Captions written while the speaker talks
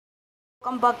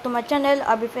Welcome back to my channel,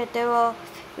 Abifetero.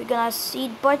 We're gonna see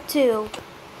part 2.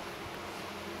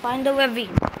 Find the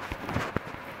ravine.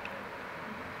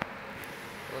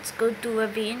 Let's go to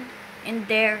ravine. In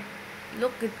there,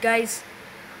 look at guys.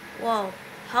 Wow,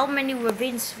 how many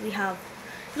ravines we have.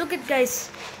 Look at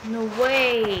guys. No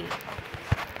way.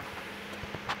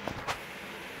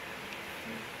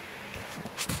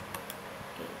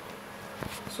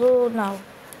 So now,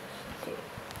 okay.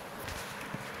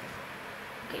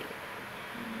 Okay.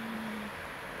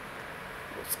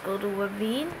 Let's go to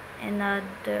ravine.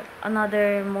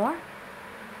 Another more.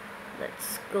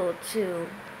 Let's go to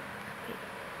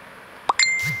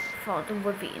found the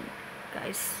ravine,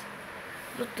 guys.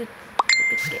 Look at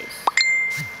guys.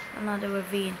 Another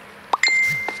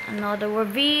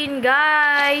ravine,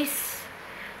 guys.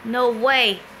 No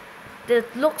way.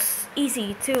 That looks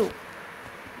easy too.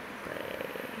 Okay.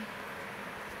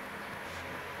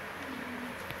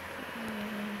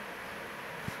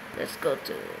 Let's go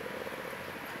to.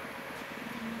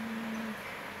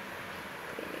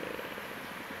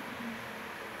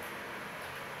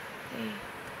 Okay.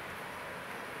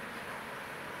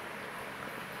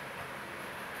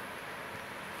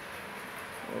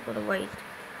 We're gonna wait.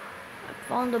 I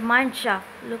found the mine shaft.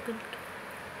 Look at.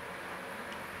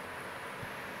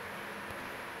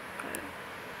 Okay.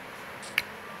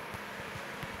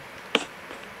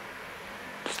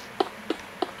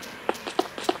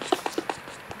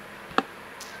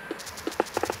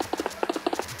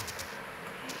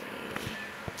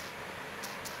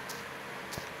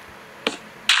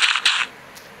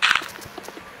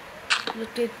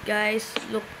 Look it, guys.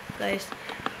 Look, guys.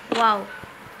 Wow.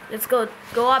 Let's go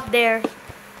up there.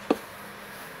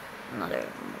 Another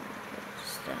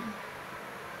stand.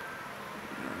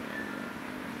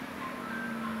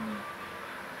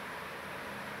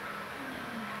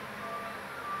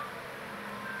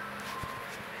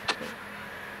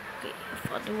 Okay,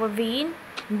 for the ravine,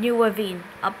 new ravine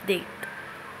update.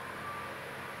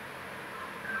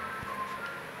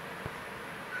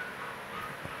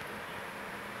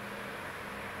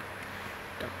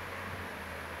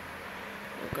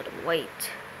 We gotta wait.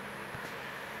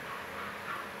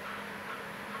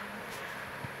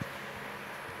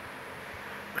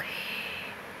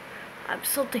 I'm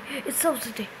salty. It's so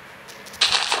salty.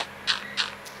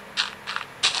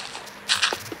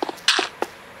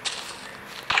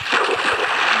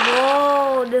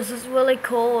 Whoa, this is really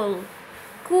cool.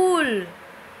 Cool.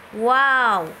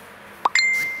 Wow.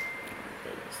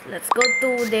 Let's go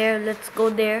to there. Let's go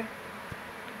there.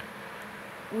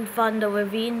 We found the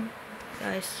ravine,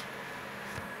 guys.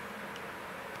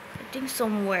 I think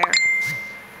somewhere.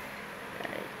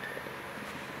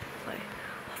 Okay.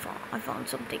 I found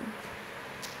something.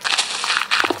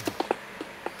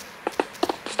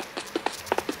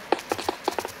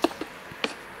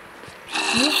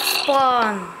 New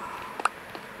spawn.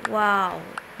 Wow,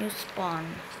 new spawn.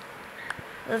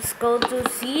 Let's go to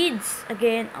seeds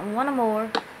again. And one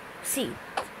more seed.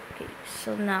 Okay,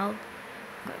 so now.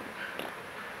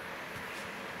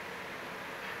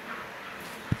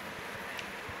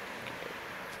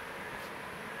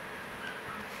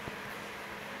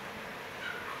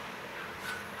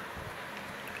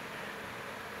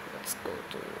 Let's go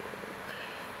to.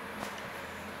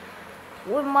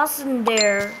 We mustn't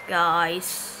there,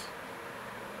 guys.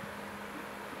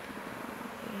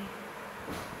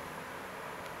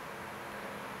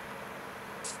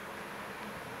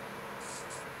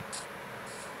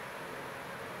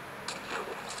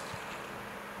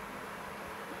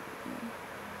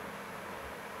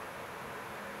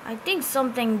 I think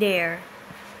something there.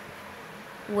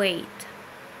 Wait.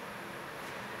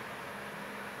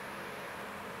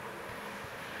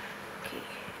 Okay.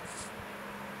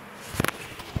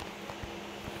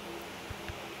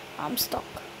 I'm stuck.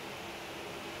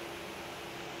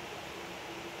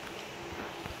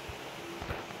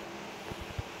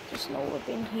 There's no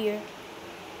weapon here.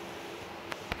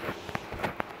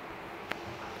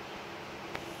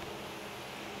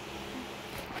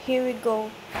 Here we go.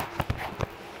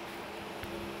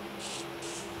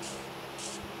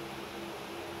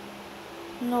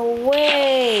 No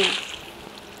way.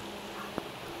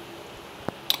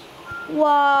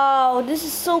 Wow, this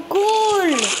is so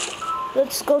cool.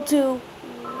 Let's go to.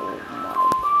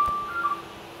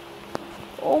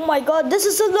 Oh my god, this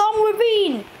is a long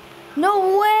ravine.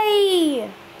 No way.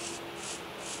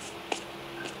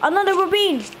 Another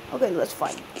ravine. Okay, let's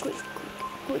find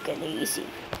quick and easy.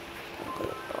 Okay.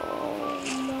 Oh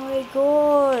my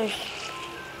gosh.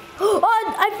 Oh,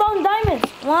 I found diamonds.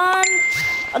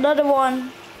 Another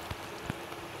one.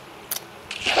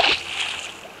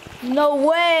 No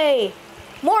way.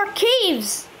 More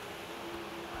caves.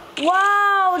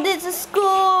 Wow, this is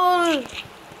cool.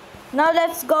 Now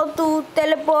let's go to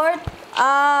teleport.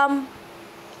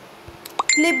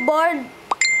 Clipboard.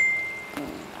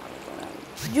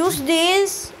 Use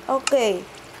this. Okay.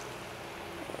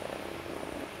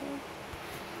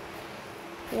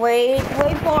 Wait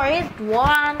for it.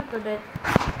 One to the.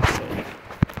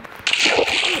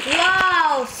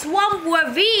 Wow, swamp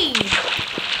ravine.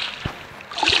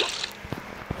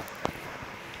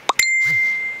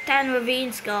 10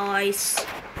 ravines, guys.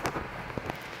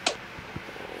 Oh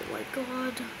my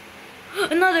god.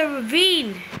 Another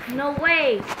ravine. No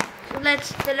way. So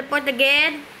let's teleport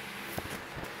again.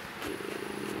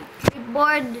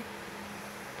 Keyboard.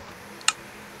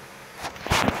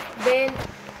 Bell.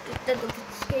 Hit the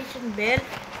notification bell.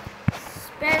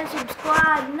 Spell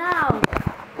subscribe now.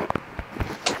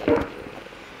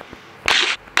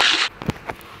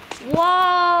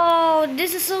 Whoa,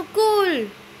 this is so cool.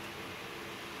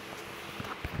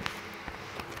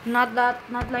 Not like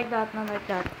that, not like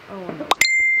that. Oh no. I'm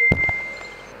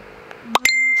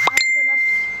gonna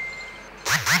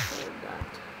hold that.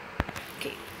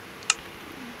 Okay.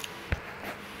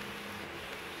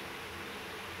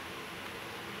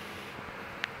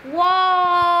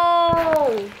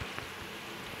 Whoa!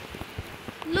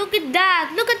 Look at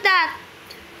that! Look at that!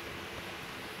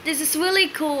 This is really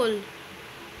cool.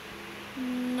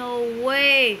 No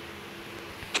way!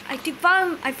 I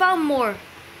found more.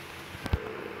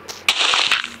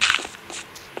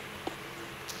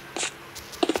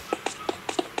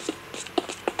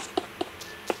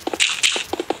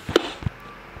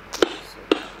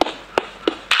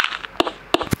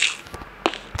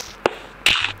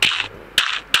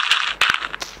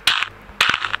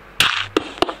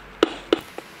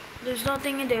 There's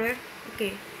nothing in there.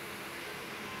 Okay.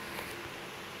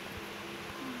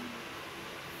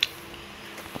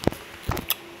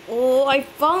 Oh, I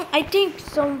think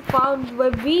some found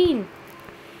ravine.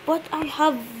 But I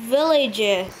have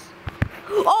villages.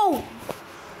 Oh!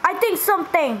 I think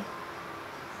something.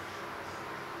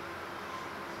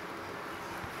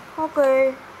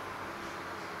 Okay.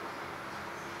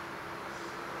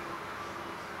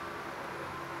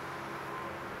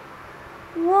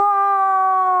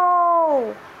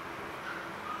 Whoa!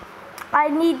 I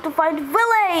need to find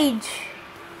village.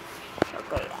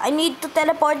 Okay, I need to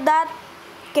teleport that.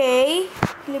 Okay,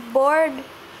 clipboard.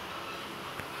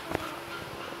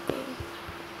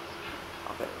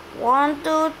 Okay, 1,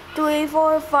 2, 3,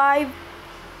 4, 5,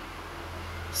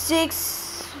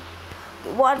 6.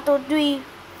 1, 2, 3,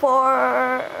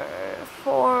 4,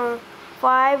 4,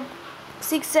 5,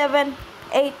 6, 7,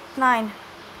 8, 9.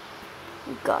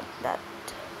 We got that.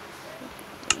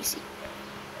 Easy.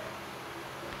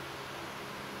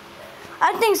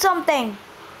 I think something.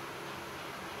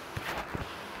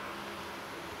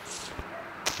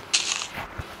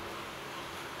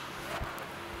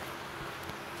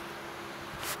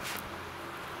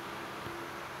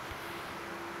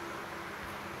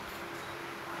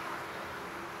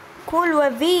 Cool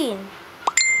ravine.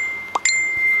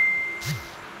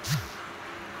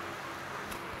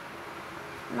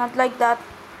 Not like that.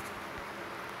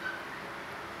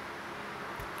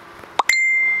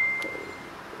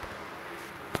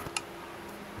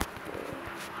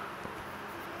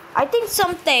 I think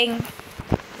something.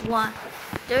 What?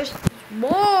 There's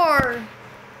more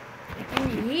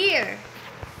in here.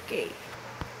 Okay.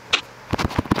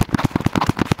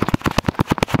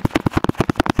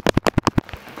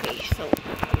 Okay, so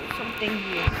something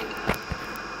here.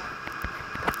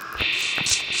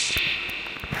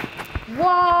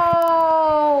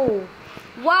 Whoa!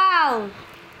 Wow!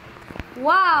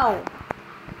 Wow!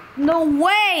 No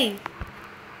way!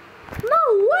 No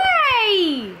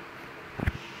way!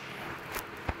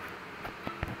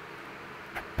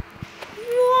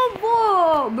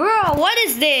 Whoa, bro, what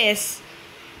is this?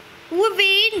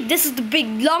 Ravine? This is the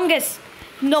big longest.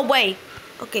 No way.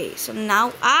 Okay, so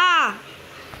now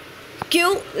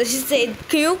Q. Let's just say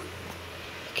Q.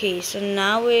 Okay, so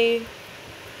now we.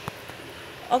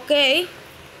 Okay.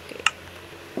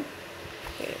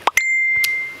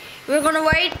 We're gonna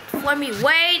wait for me.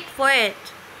 Wait for it.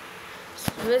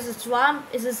 So this is swamp.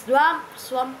 Is this swamp?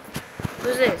 Swamp.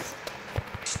 What's this?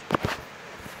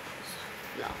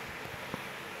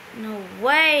 No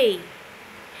way!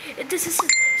 This is the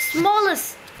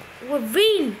smallest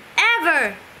ravine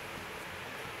ever!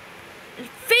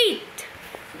 Feet!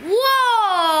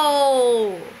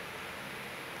 Whoa!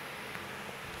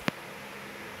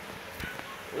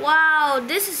 Wow,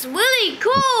 this is really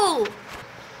cool!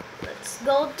 Let's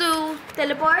go to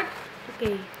teleport.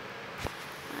 Okay.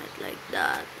 Right like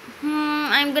that.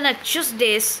 I'm gonna choose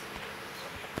this.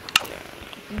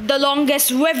 The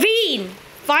longest ravine!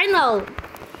 Final.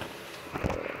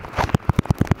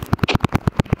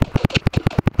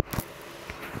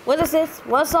 What is this?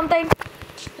 What something?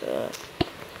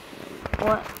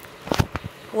 What?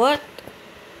 What?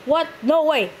 What? No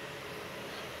way.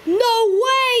 No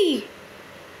way!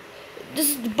 This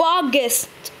is the bogus.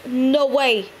 No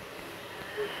way.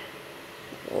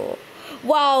 Whoa.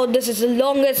 Wow, this is the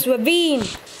longest ravine.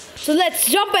 So let's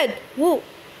jump it. Whoa.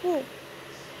 Whoa.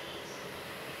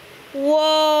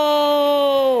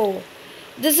 Whoa.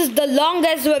 This is the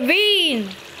longest ravine.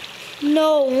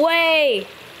 No way.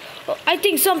 I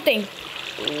think something.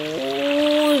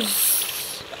 Ooh,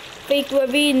 fake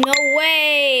ravine. No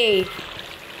way.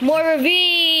 More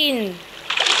ravine.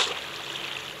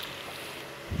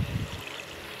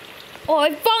 Oh,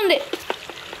 I found it.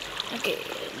 Okay.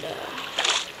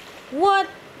 What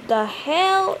the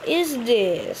hell is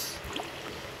this?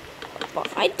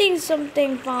 I think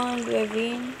something found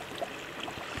ravine.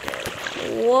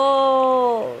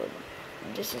 Whoa.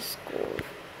 This is cool.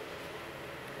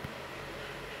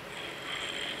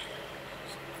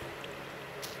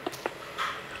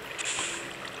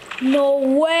 No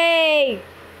way.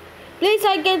 Please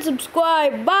like and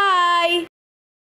subscribe. Bye.